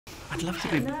I'd love to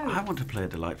be. I want to play a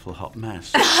delightful hot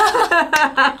mess. That'll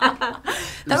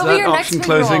be your next option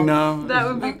closing now? That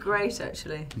would be great,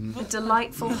 actually. A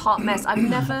delightful hot mess. I've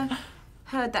never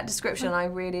heard that description. I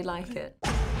really like it.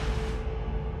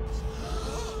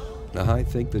 I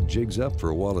think the jig's up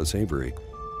for Wallace Avery.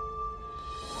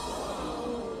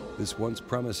 This once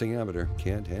promising amateur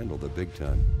can't handle the big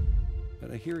time.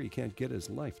 And I hear he can't get his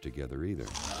life together either.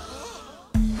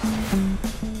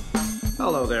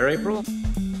 Hello there, April.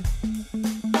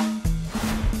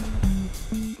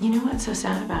 You know what's so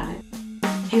sad about it?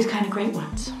 He was kind of great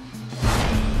once.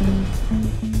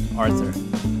 Arthur.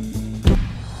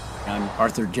 I'm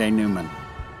Arthur J. Newman.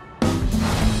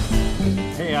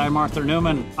 Hey, I'm Arthur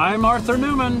Newman. I'm Arthur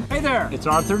Newman. Hey there, it's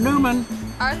Arthur Newman.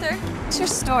 Arthur, what's your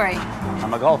story?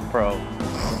 I'm a golf pro.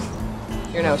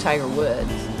 You're no Tiger Woods.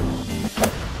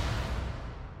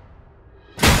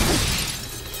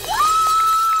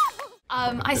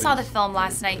 I saw the film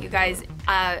last night, you guys.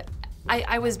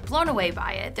 I was blown away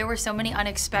by it. There were so many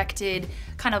unexpected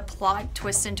kind of plot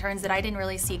twists and turns that I didn't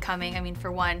really see coming. I mean,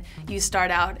 for one, you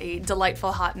start out a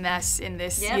delightful hot mess in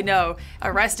this, you know,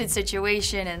 arrested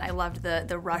situation, and I loved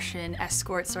the Russian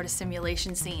escort sort of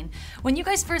simulation scene. When you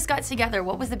guys first got together,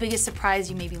 what was the biggest surprise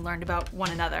you maybe learned about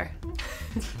one another?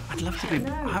 I'd love to be.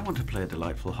 I want to play a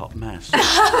delightful hot mess.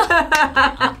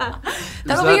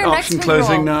 That'll be your next option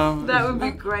closing role. now? That would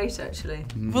be great, actually.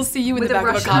 We'll see you in With the back of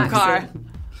a Russian cop car. accent.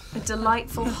 A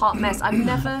delightful hot mess. I've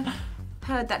never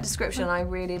heard that description. I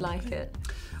really like it.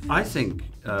 I think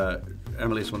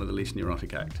Emily's one of the least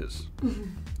neurotic actors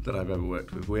that I've ever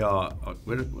worked with. I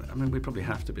mean, we probably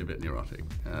have to be a bit neurotic.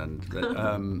 And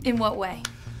In what way?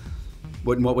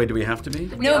 in what way do we have to be?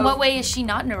 No, in what way is she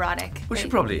not neurotic? Well, she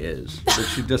probably is, but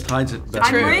she just hides it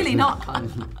better. I'm really not.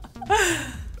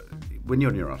 When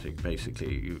you're neurotic,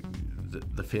 basically,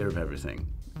 the fear of everything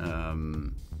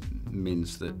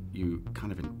means that you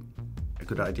kind of, a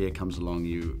good idea comes along,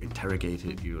 you interrogate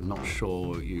it, you're not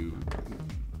sure, you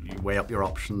weigh up your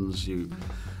options, you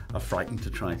are frightened to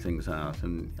try things out,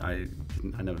 and I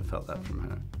never felt that from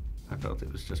her. I felt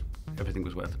it was just, everything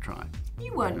was worth a try.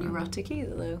 You weren't neurotic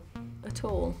either, though, at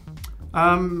all.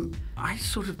 I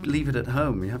sort of leave it at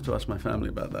home. You have to ask my family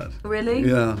about that. Really?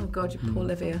 Yeah. Oh God, you poor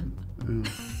Olivia.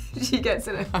 She gets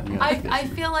it at home. I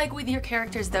feel like with your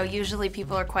characters, though, usually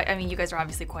people are quite, I mean, you guys are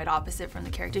obviously quite opposite from the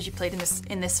characters you played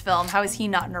in this film. How is he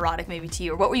not neurotic maybe to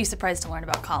you? Or what were you surprised to learn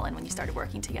about Colin when you started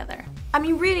working together? I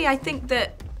mean, really, I think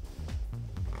that,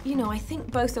 you know, I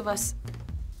think both of us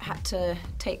had to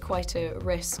take quite a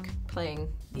risk playing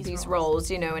these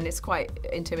roles, you know, and it's quite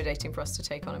intimidating for us to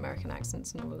take on American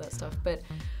accents and all of that stuff. But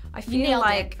I feel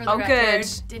like, for the record.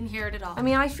 Didn't hear it at all. I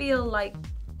mean, I feel like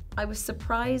I was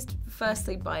surprised,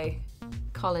 firstly, by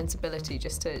Colin's ability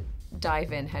just to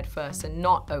dive in head first and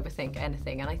not overthink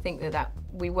anything. And I think that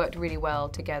we worked really well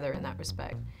together in that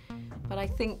respect. But I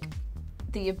think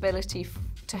the ability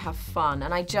to have fun,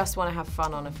 and I just want to have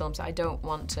fun on a film set. I don't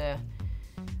want to.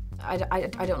 I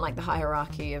don't like the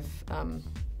hierarchy of.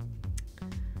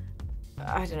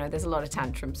 I don't know. There's a lot of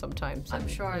tantrums sometimes. I'm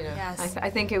sure. You know, Yes. I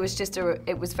think it was just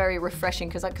it was very refreshing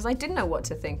because I didn't know what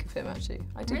to think of him actually.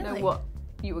 I didn't know what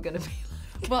you were going to be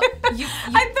like. Well,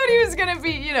 I thought he was going to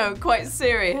be, you know, quite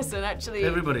serious, and actually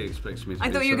Everybody expects me to I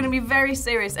be thought you were sort going to of- be very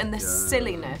serious, and the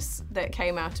silliness that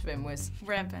came out of him was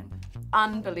rampant.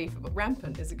 unbelievable.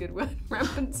 Rampant is a good word.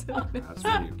 Rampant silliness. That's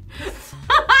really...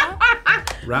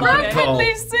 Rampant tall.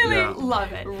 Rampantly silly. Yeah.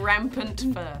 Love it.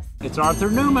 Rampant Firth. It's Arthur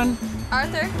Newman.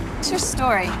 Arthur, what's your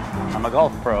story? I'm a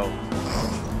golf pro.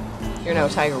 You're no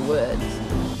Tiger Woods.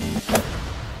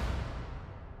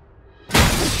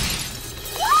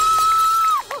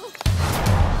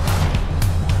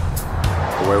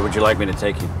 Where would you like me to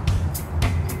take you?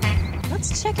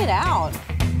 Let's check it out.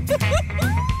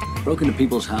 Broke into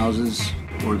people's houses,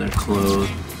 wore their clothes,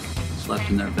 slept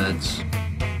in their beds.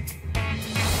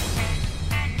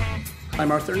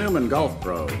 I'm Arthur Newman, golf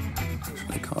pro.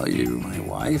 Should I call you my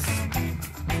wife,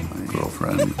 my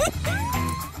girlfriend,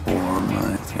 or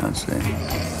my fiance?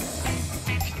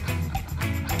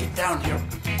 Get down here.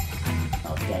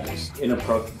 Oh, that is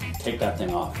inappropriate. Take that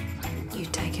thing off. You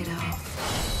take it off.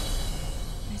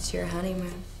 It's your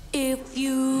honeymoon. If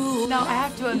you... Now, I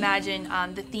have to imagine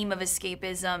the theme of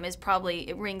escapism is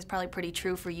it rings pretty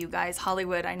true for you guys.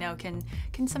 Hollywood, I know, can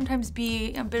sometimes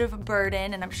be a bit of a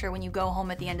burden, and I'm sure when you go home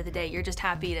at the end of the day, you're just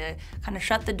happy to kind of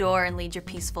shut the door and lead your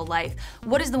peaceful life.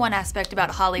 What is the one aspect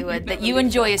about Hollywood that you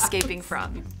enjoy escaping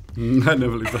from? I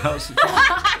never leave the house.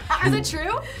 Is it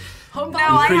true?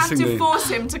 Now I have to Increasingly. force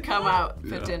him to come out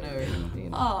for dinner. You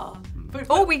know. Oh.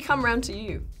 Or we come round to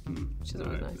you, which is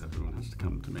always nice. Everyone has to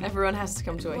come to me. Everyone has to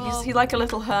come to it. Well, He's like a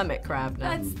little hermit crab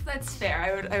now. That's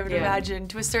fair. I would imagine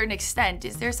to a certain extent.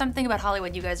 Is there something about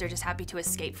Hollywood you guys are just happy to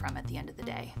escape from at the end of the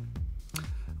day?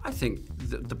 I think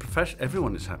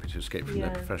everyone is happy to escape from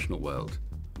their professional world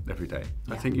every day.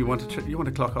 I think you want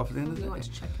to clock off at the end of the day. You want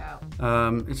to check out.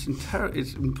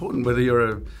 It's important whether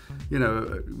you're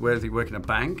whether you work in a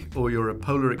bank or you're a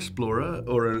polar explorer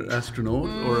or an astronaut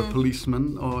or a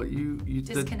policeman or you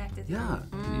disconnected.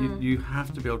 You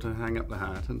have to be able to hang up the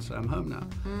hat and say I'm home now.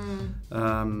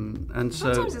 And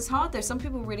so sometimes it's hard though. Some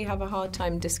people really have a hard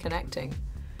time disconnecting.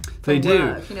 They do.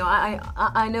 Work. You know,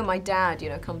 I know my dad. You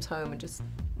know, comes home and just.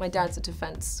 My dad's a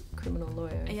defense criminal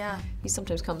lawyer. Yeah. He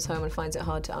sometimes comes home and finds it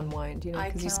hard to unwind, you know,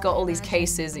 because he's can got all only these imagine.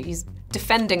 cases. He's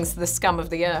defending the scum of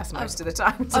the earth most of the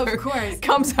time. So Of course.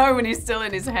 Comes home and he's still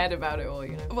in his head about it all,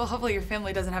 you know. Well, hopefully your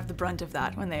family doesn't have the brunt of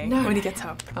that when he gets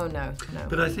home. Oh, no.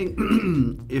 But I think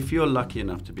if you're lucky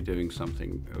enough to be doing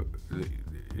something that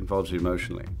involves you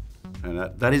emotionally, and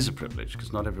that is a privilege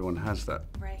because not everyone has that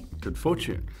good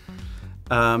fortune.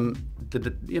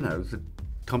 The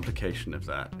complication of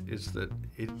that is that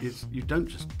you don't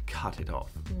just cut it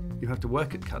off. You have to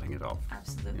work at cutting it off.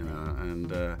 Absolutely. You know,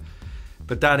 and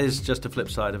but that is just a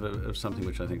flip side of something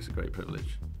which I think is a great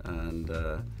privilege. And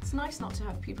it's nice not to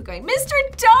have people going, Mr.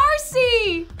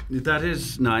 Darcy! That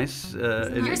is nice.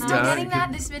 You're still getting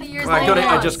that this many years I later? got it.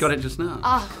 I just got it just now.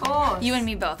 Of course. You and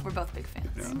me both. We're both big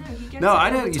fans. No, I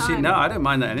don't. You see, no, I don't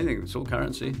mind that anything. It's all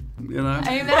currency, you know.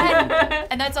 Amen.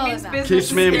 And that's all that matters.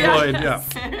 Keeps me employed. Yeah.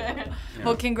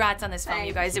 Well, congrats on this film,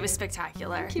 you guys. It was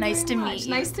spectacular. Nice to meet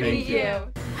you. Nice to meet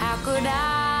you. How could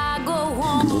I go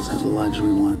on? Those have the lives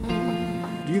we want.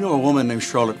 Do you know a woman named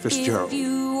Charlotte Fitzgerald? If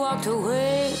you walked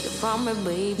away from me,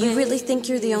 baby. You really think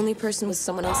you're the only person with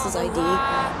someone else's ID?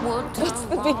 What's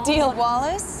the big deal,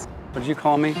 Wallace? What did you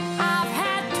call me? I've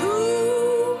had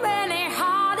too many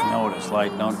heartaches. You know what it's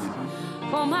like, don't you?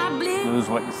 For my bliss. Lose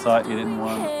what you thought you didn't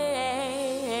want.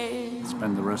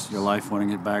 Spend the rest of your life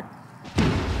wanting it back. You're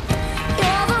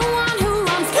the one who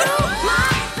runs through my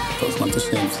Both want the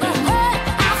same thing.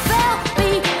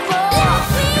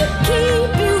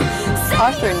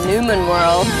 Arthur Newman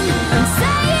world.